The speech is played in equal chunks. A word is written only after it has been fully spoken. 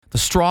The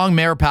strong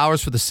mayor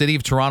powers for the city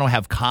of Toronto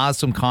have caused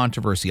some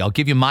controversy. I'll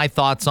give you my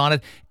thoughts on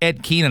it.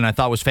 Ed Keenan, I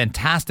thought, was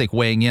fantastic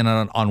weighing in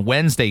on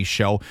Wednesday's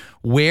show.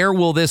 Where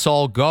will this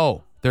all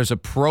go? There's a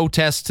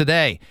protest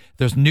today.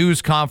 There's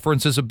news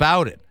conferences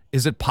about it.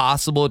 Is it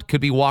possible it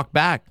could be walked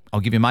back? I'll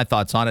give you my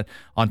thoughts on it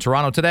on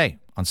Toronto Today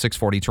on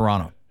 640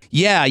 Toronto.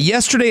 Yeah,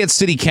 yesterday at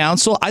City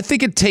Council, I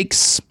think it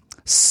takes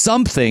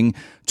something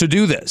to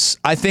do this.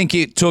 I think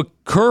it took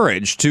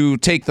courage to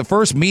take the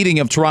first meeting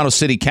of Toronto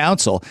City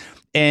Council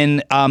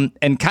and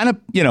kind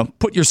of,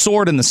 put your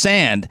sword in the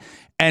sand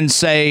and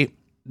say,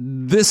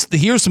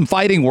 here's some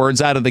fighting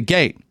words out of the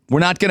gate. We're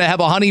not going to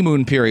have a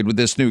honeymoon period with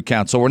this new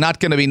council. We're not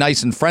going to be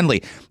nice and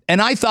friendly.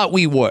 And I thought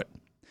we would,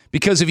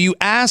 because if you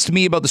asked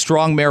me about the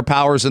strong mayor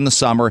powers in the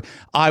summer,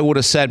 I would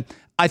have said,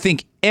 I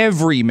think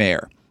every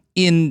mayor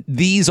in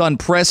these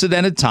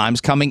unprecedented times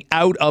coming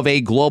out of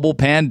a global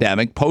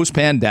pandemic,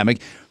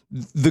 post-pandemic,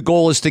 the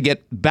goal is to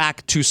get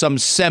back to some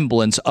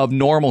semblance of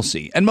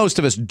normalcy. And most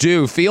of us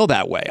do feel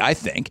that way, I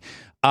think.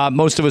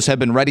 Most of us have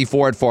been ready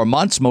for it for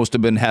months. Most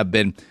of them have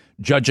been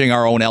judging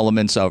our own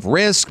elements of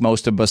risk.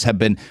 Most of us have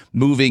been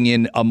moving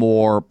in a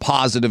more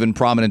positive and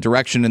prominent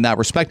direction in that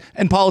respect.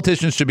 And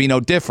politicians should be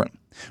no different.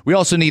 We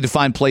also need to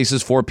find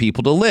places for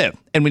people to live.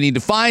 And we need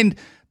to find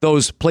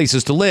those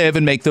places to live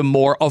and make them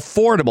more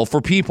affordable for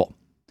people.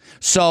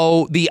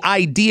 So the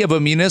idea of a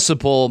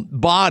municipal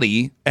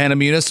body and a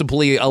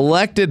municipally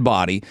elected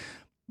body,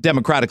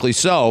 democratically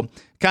so,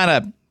 kind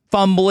of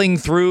fumbling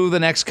through the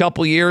next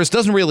couple of years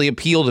doesn't really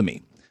appeal to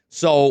me.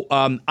 So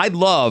I'd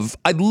love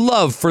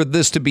for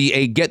this to be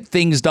a get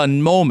things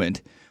done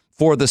moment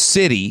for the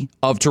city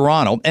of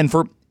Toronto and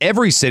for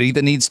every city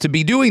that needs to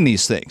be doing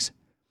these things.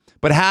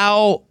 But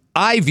how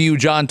I view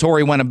John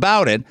Tory went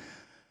about it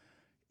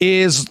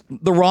is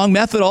the wrong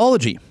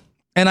methodology.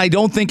 And I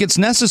don't think it's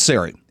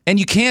necessary. And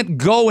you can't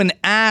go and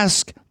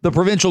ask the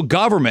provincial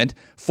government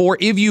for,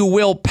 if you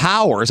will,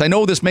 powers. I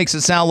know this makes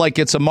it sound like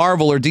it's a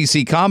Marvel or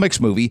DC Comics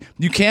movie.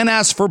 You can't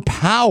ask for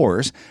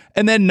powers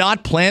and then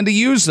not plan to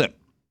use them.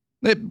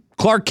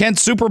 Clark Kent,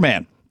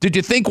 Superman. Did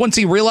you think once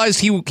he realized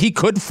he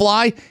could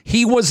fly,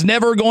 he was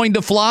never going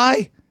to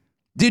fly?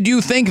 Did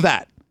you think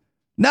that?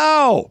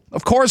 No,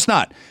 of course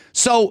not.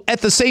 So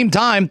at the same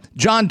time,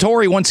 John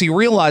Tory, once he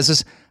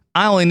realizes,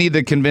 I only need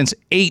to convince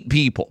 8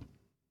 people.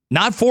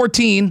 Not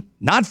 14,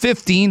 not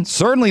 15,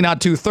 certainly not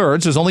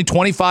 2/3. There's only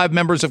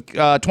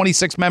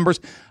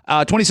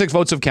 26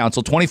 votes of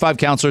council, 25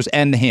 councillors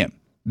and him.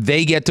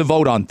 They get to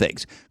vote on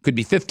things. Could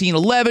be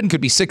 15-11,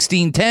 could be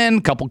 16-10.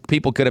 A couple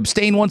people could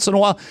abstain once in a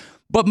while,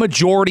 but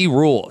majority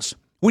rules.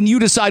 When you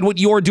decide what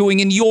you're doing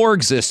in your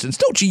existence,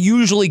 don't you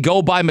usually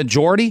go by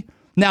majority?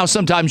 Now,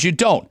 sometimes you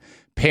don't.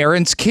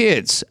 Parents,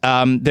 kids.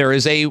 There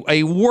is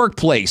a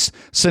workplace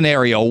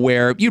scenario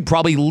where you'd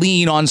probably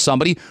lean on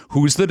somebody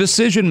who's the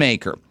decision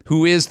maker,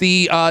 who is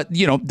the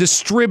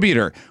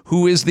distributor,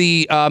 who is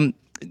the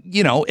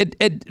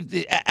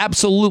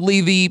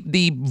absolutely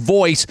the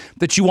voice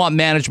that you want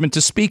management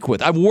to speak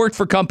with. I've worked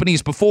for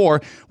companies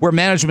before where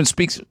management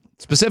speaks,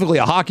 specifically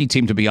a hockey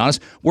team, to be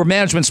honest, where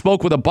management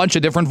spoke with a bunch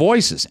of different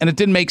voices, and it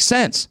didn't make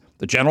sense.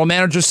 The general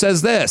manager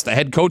says this, the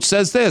head coach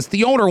says this,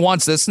 the owner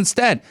wants this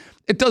instead.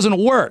 It doesn't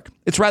work.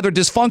 It's rather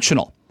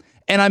dysfunctional.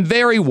 And I'm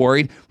very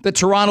worried that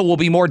Toronto will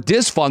be more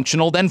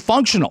dysfunctional than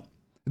functional.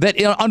 That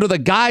under the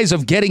guise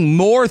of getting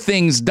more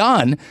things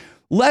done,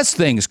 less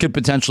things could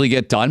potentially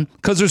get done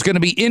because there's going to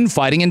be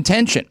infighting and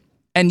tension.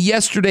 And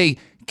yesterday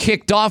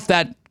kicked off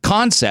that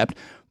concept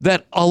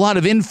that a lot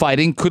of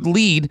infighting could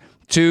lead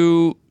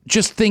to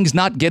just things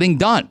not getting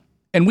done.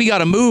 And we got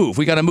to move.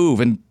 We got to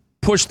move and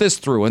push this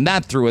through and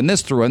that through and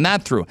this through and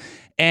that through.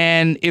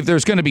 And if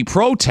there's going to be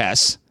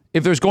protests,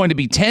 if there's going to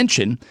be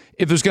tension,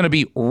 if there's going to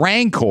be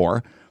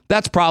rancor,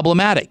 that's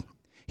problematic.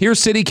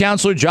 Here's City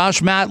Councillor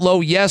Josh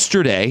Matlow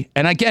yesterday.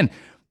 And again,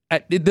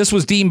 this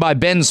was deemed by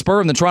Ben Spur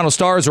and the Toronto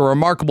Stars a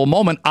remarkable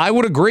moment. I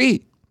would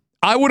agree.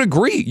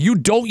 You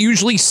don't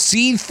usually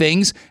see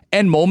things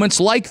and moments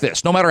like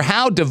this, no matter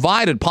how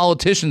divided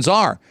politicians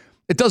are.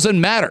 It doesn't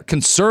matter.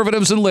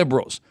 Conservatives and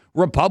liberals,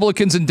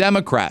 Republicans and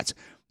Democrats.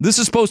 This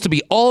is supposed to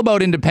be all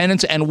about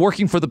independence and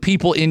working for the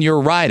people in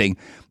your riding.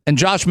 And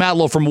Josh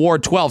Matlow from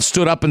Ward 12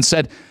 stood up and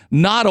said,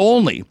 not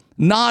only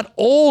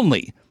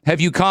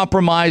have you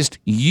compromised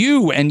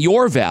you and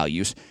your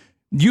values,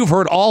 you've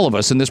hurt all of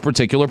us in this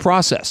particular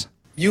process.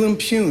 You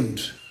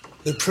impugned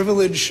the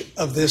privilege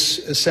of this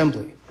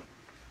assembly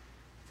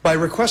by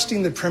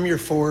requesting that Premier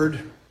Ford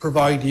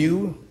provide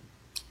you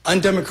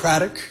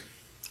undemocratic,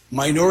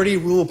 minority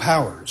rule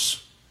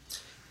powers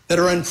that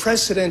are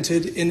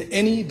unprecedented in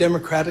any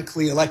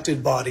democratically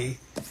elected body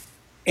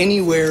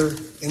anywhere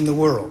in the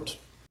world.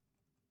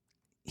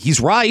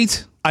 He's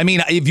right. I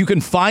mean, if you can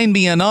find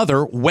me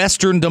another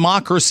Western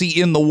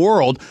democracy in the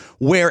world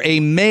where a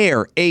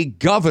mayor, a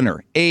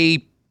governor,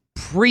 a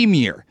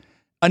premier,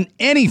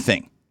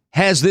 anything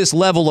has this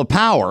level of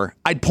power,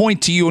 I'd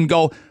point to you and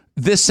go,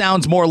 this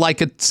sounds more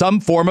like some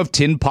form of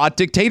tin pot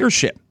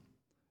dictatorship.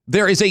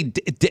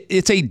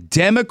 It's a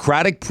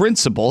democratic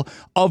principle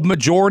of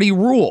majority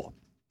rule.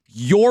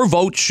 Your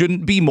vote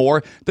shouldn't be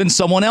more than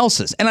someone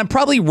else's. And I'm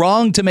probably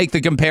wrong to make the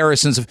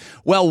comparisons of,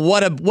 well,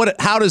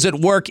 how does it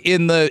work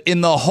in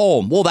the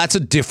home? Well, that's a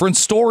different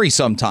story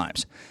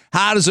sometimes.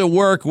 How does it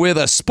work with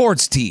a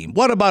sports team?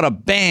 What about a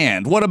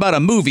band? What about a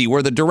movie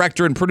where the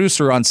director and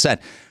producer are on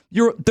set?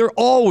 There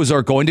always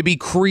are going to be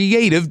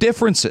creative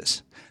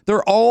differences.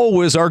 There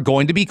always are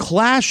going to be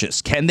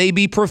clashes. Can they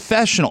be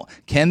professional?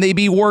 Can they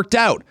be worked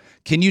out?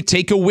 Can you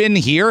take a win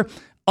here,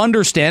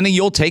 understanding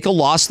you'll take a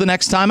loss the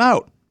next time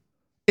out?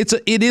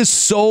 It is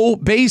so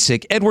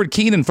basic. Edward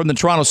Keenan from the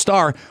Toronto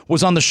Star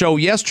was on the show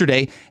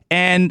yesterday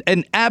and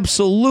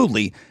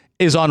absolutely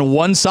is on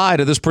one side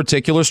of this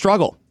particular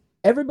struggle.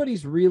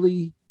 Everybody's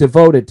really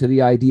devoted to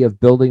the idea of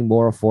building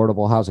more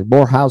affordable housing,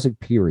 more housing,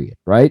 period,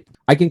 right?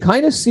 I can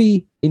kind of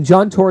see in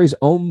John Tory's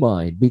own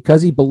mind,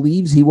 because he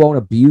believes he won't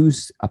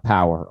abuse a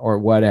power or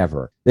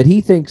whatever, that he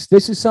thinks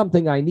this is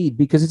something I need,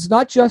 because it's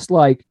not just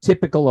like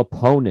typical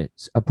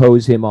opponents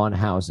oppose him on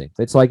housing.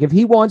 It's like if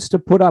he wants to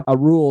put up a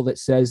rule that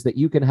says that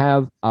you can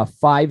have a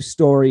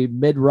 5-story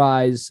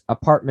mid-rise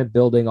apartment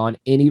building on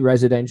any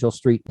residential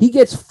street, he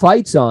gets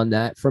fights on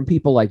that from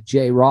people like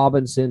Jay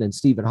Robinson and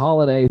Stephen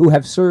Holiday, who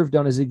have served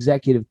on his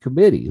executive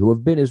committee, who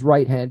have been his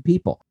right-hand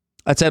people.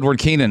 That's Edward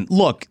Keenan.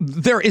 Look,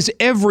 there is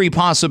every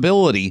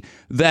possibility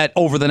that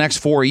over the next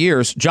 4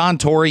 years, John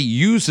Tory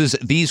uses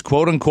these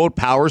quote-unquote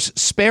powers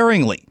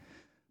sparingly.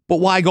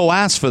 But why go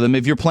ask for them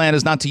if your plan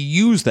is not to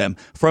use them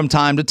from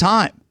time to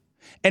time?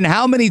 And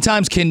how many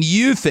times can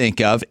you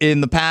think of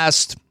in the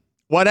past,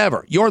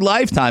 your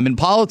lifetime in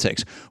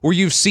politics, where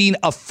you've seen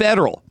a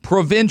federal,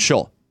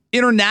 provincial,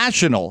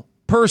 international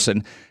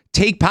person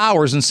take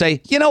powers and say,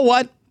 you know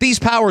what? These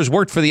powers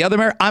worked for the other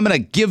mayor. I'm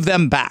going to give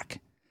them back.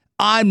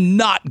 I'm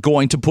not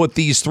going to put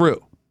these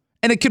through.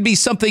 And it could be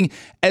something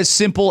as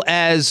simple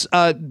as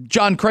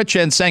John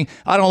Chrétien saying,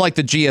 I don't like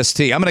the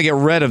GST. I'm going to get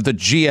rid of the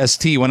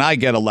GST when I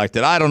get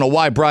elected. I don't know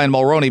why Brian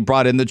Mulroney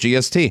brought in the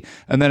GST.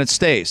 And then it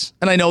stays.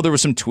 And I know there were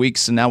some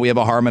tweaks, and now we have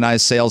a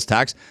harmonized sales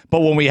tax. But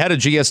when we had a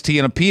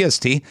GST and a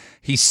PST,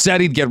 he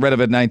said he'd get rid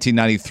of it in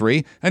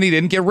 1993, and he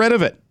didn't get rid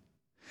of it.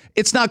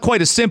 It's not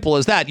quite as simple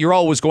as that. You're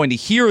always going to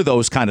hear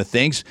those kind of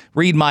things.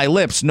 Read my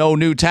lips, no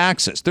new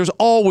taxes. There's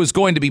always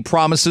going to be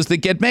promises that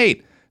get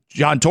made.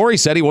 John Tory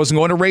said he wasn't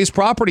going to raise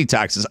property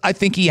taxes. I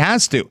think he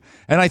has to.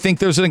 And I think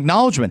there's an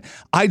acknowledgement.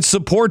 I'd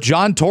support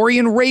John Tory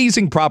in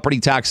raising property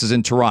taxes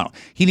in Toronto.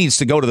 He needs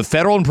to go to the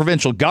federal and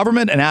provincial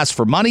government and ask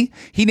for money.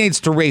 He needs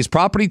to raise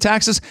property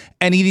taxes,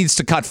 and he needs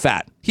to cut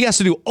fat. He has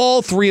to do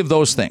all three of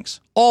those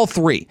things. All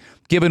three,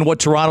 given what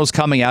Toronto's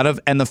coming out of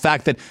and the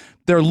fact that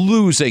they're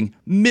losing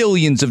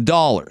millions of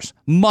dollars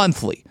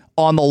monthly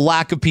on the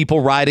lack of people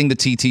riding the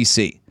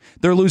TTC.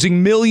 They're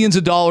losing millions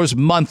of dollars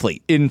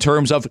monthly in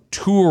terms of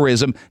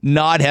tourism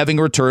not having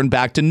returned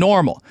back to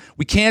normal.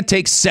 We can't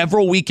take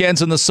several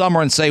weekends in the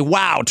summer and say,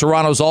 wow,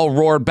 Toronto's all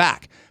roared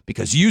back,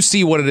 because you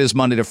see what it is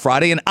Monday to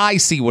Friday and I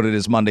see what it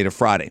is Monday to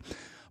Friday.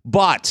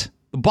 But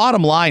the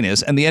bottom line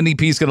is, and the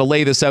NDP is going to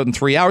lay this out in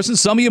 3 hours, and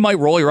some of you might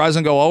roll your eyes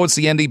and go, oh, it's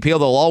the NDP.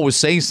 They'll always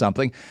say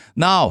something.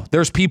 No,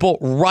 there's people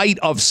right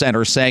of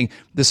center saying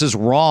this is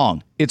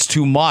wrong. It's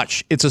too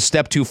much. It's a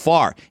step too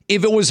far.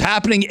 If it was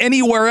happening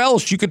anywhere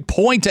else, you could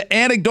point to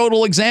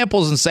anecdotal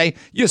examples and say,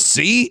 you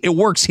see, it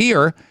works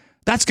here.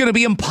 That's going to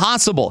be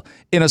impossible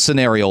in a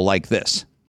scenario like this.